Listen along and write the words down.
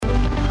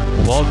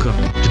welcome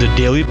to the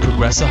Daily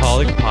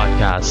Progressaholic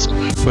Podcast,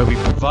 where we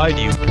provide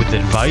you with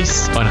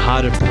advice on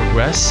how to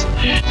progress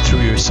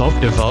through your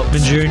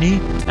self-development journey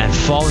and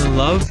fall in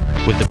love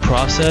with the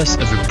process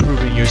of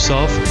improving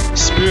yourself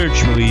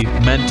spiritually,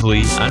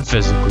 mentally, and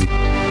physically.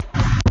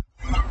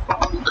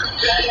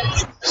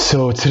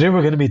 So today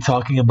we're going to be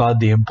talking about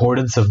the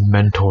importance of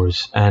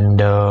mentors, and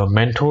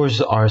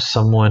mentors are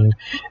someone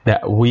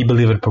that we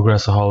believe at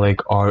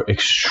Progressaholic are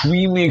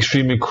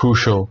extremely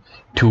crucial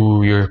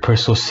to your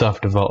personal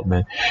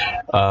self-development.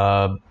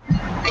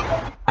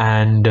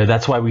 And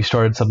that's why we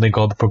started something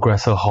called the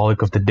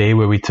Progressaholic of the Day,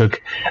 where we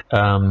took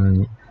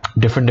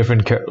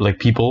different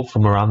people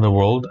from around the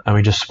world, and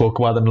we just spoke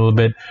about them a little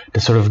bit to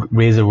sort of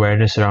raise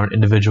awareness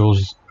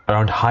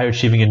around high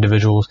achieving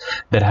individuals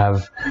that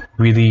have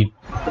really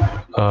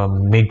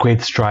made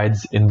great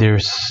strides in their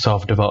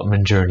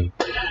self-development journey.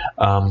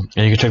 And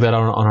you can check that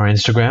out on our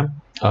Instagram.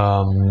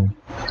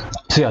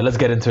 So let's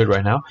get into it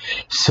right now.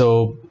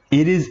 So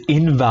it is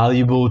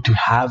invaluable to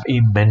have a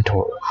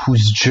mentor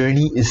whose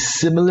journey is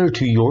similar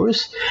to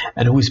yours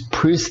and who is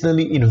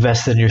personally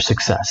invested in your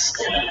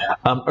success.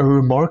 A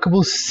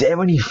remarkable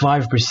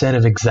 75%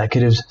 of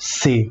executives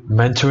say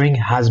mentoring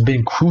has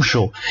been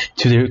crucial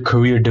to their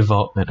career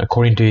development,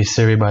 according to a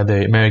survey by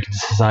the American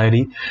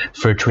Society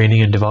for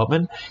Training and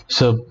Development.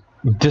 So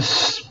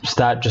this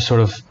stat just sort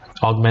of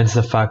augments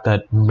the fact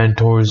that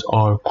mentors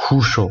are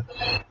crucial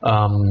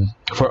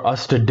for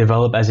us to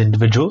develop as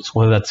individuals,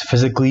 whether that's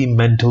physically,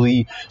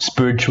 mentally,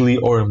 spiritually,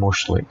 or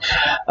emotionally.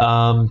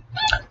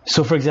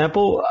 So for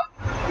example,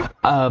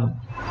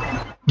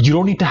 you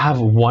don't need to have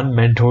one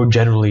mentor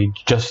generally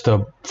just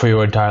for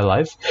your entire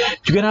life.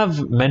 You can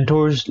have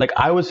mentors. Like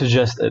I would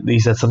suggest, at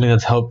least that's something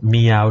that's helped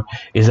me out,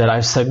 is that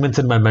I've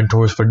segmented my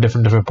mentors for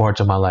different parts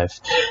of my life.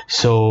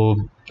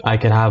 So I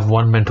can have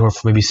one mentor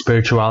for maybe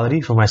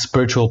spirituality, for my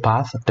spiritual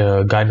path,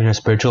 to guide me in a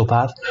spiritual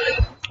path.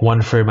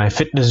 One for my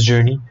fitness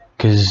journey,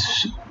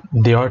 because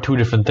they are two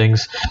different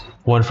things.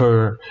 One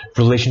for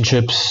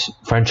relationships,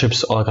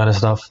 friendships, all that kind of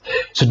stuff.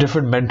 So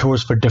different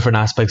mentors for different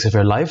aspects of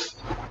your life,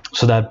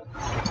 so that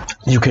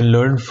you can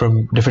learn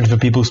from different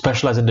people who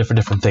specialize in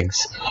different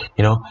things,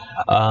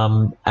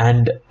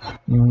 and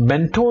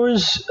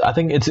mentors, I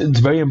think it's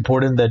very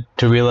important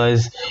to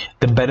realize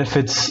the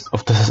benefits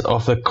of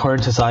the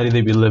current society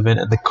that we live in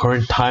and the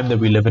current time that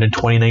we live in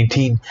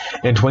 2019.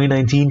 In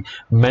 2019,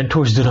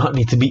 mentors do not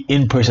need to be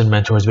in-person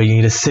mentors where you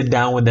need to sit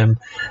down with them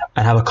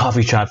and have a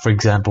coffee chat, for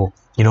example.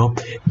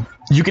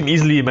 You can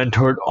easily be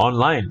mentored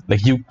online.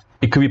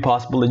 It could be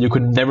possible that you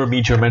could never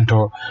meet your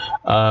mentor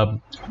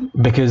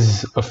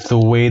because of the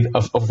way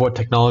of what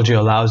technology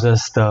allows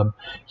us to,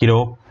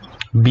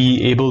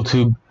 be able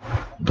to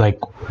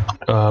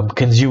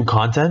consume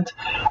content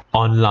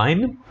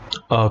online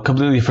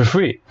completely for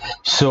free.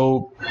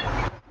 So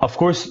of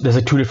course, there's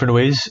two different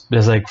ways.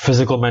 There's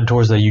physical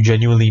mentors that you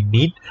genuinely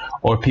meet,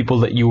 or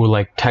people that you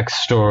will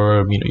text,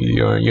 or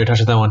you're in touch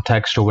with them on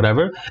text or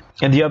whatever.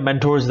 And you have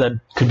mentors that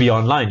could be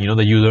online,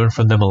 that you learn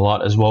from them a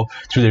lot as well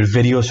through their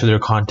videos, through their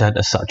content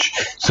as such.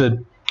 So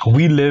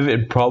we live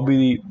in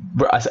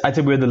I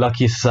think we're in the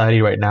luckiest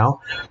society right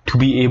now to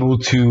be able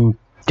to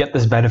get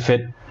this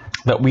benefit,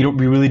 that we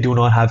really do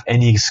not have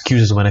any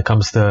excuses when it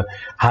comes to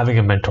having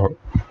a mentor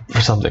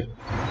for something.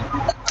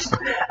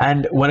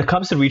 And when it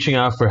comes to reaching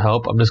out for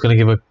help, I'm just going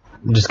to give a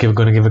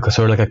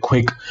sort of a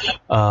quick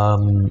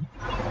overview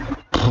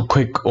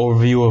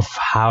of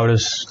how to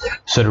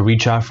sort of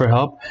reach out for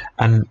help.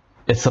 And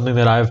it's something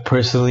that I've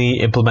personally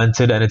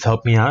implemented and it's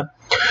helped me out.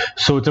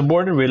 So it's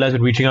important to realize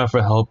when reaching out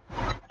for help,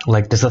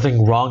 there's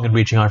nothing wrong in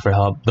reaching out for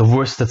help. The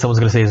worst that someone's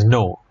going to say is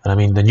no. And I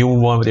mean, then you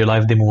move on with your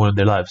life, they move on with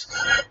their lives.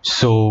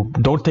 So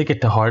don't take it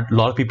to heart. A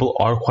lot of people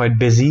are quite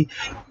busy,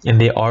 and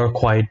they are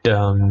quite, they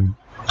are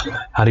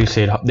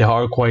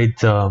quite,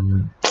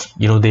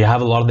 they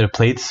have a lot on their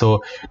plates.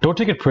 So don't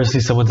take it personally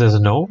if someone says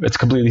no. It's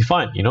completely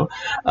fine,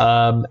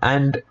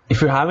 And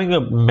if you're having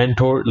a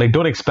mentor,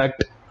 don't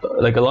expect, a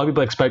lot of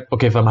people expect,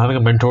 okay, if I'm having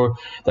a mentor,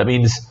 that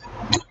means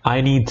I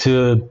need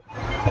to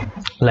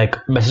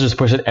message this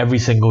person every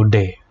single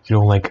day,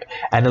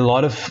 and a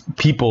lot of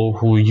people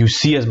who you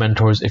see as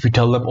mentors, if you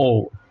tell them,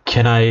 oh,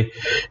 can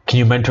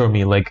you mentor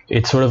me?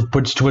 It sort of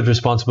puts too much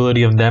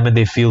responsibility on them, and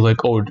they feel is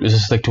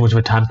this too much of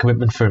a time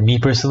commitment for me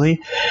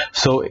personally?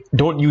 So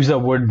don't use that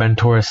word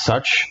mentor as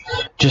such.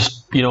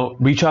 Just,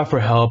 reach out for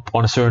help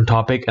on a certain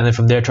topic, and then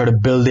from there try to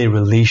build a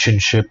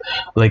relationship,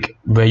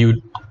 where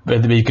you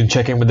can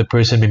check in with the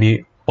person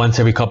maybe once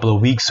every couple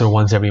of weeks or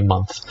once every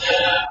month.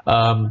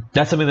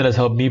 That's something that has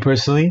helped me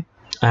personally.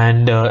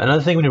 And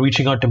another thing when you're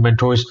reaching out to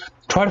mentors,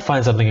 try to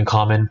find something in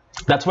common.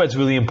 That's why it's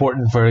really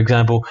important, for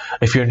example,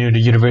 if you're new to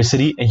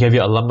university and you have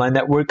your alumni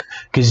network,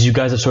 because you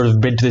guys have sort of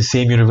been to the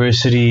same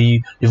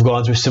university, you've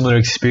gone through similar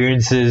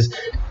experiences.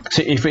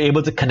 So if you're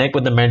able to connect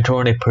with the mentor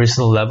on a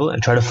personal level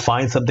and try to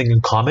find something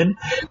in common,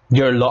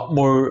 they're a lot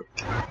more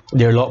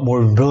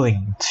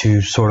willing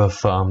to sort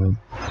of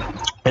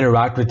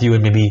interact with you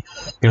and maybe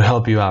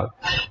help you out.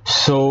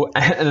 So,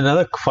 and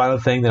another final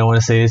thing that I want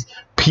to say is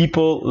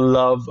people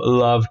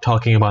love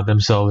talking about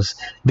themselves.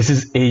 This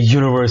is a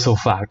universal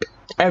fact.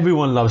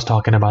 Everyone loves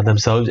talking about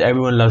themselves.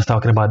 Everyone loves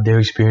talking about their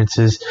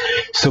experiences.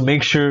 So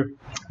make sure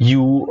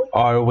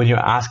when you're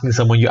asking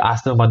someone, you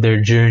ask them about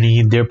their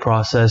journey, their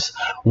process,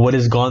 what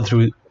has gone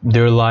through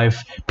their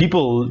life.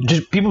 People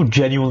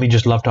genuinely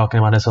just love talking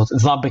about themselves.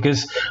 It's not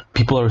because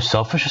people are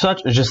selfish or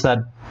such. It's just that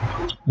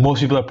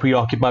most people are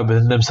preoccupied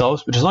within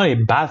themselves, which is not a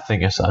bad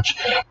thing as such,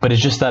 but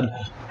it's just that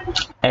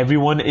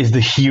everyone is the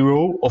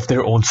hero of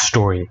their own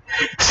story.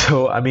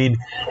 So I mean,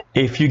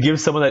 if you give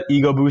someone that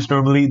ego boost,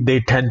 normally they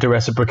tend to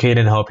reciprocate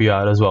and help you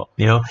out as well,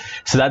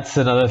 so that's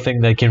another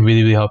thing that can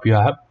really help you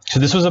out. So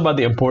this was about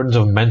the importance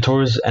of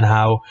mentors and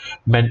how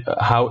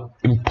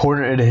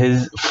important it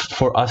is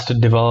for us to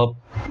develop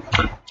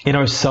in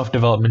our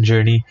self-development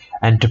journey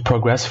and to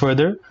progress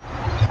further.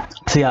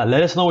 So yeah,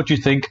 let us know what you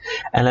think,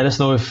 and let us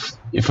know if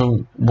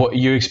what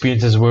your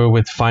experiences were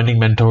with finding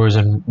mentors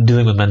and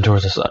dealing with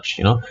mentors as such.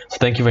 So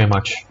thank you very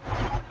much.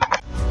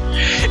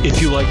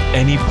 If you liked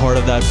any part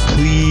of that,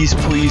 please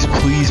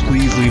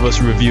leave us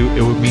a review.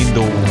 It would mean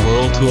the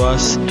world to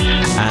us.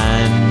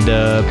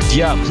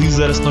 And please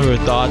let us know your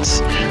thoughts.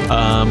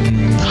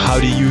 How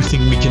do you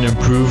think we can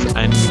improve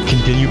and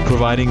continue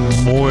providing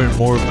more and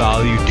more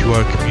value to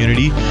our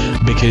community?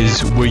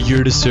 Because we're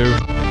here to serve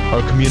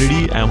our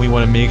community, and we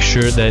want to make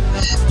sure that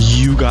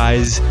you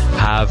guys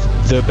have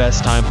the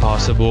best time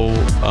possible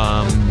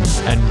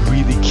and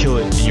really kill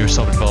it in your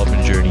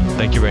self-development journey.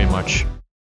 Thank you very much.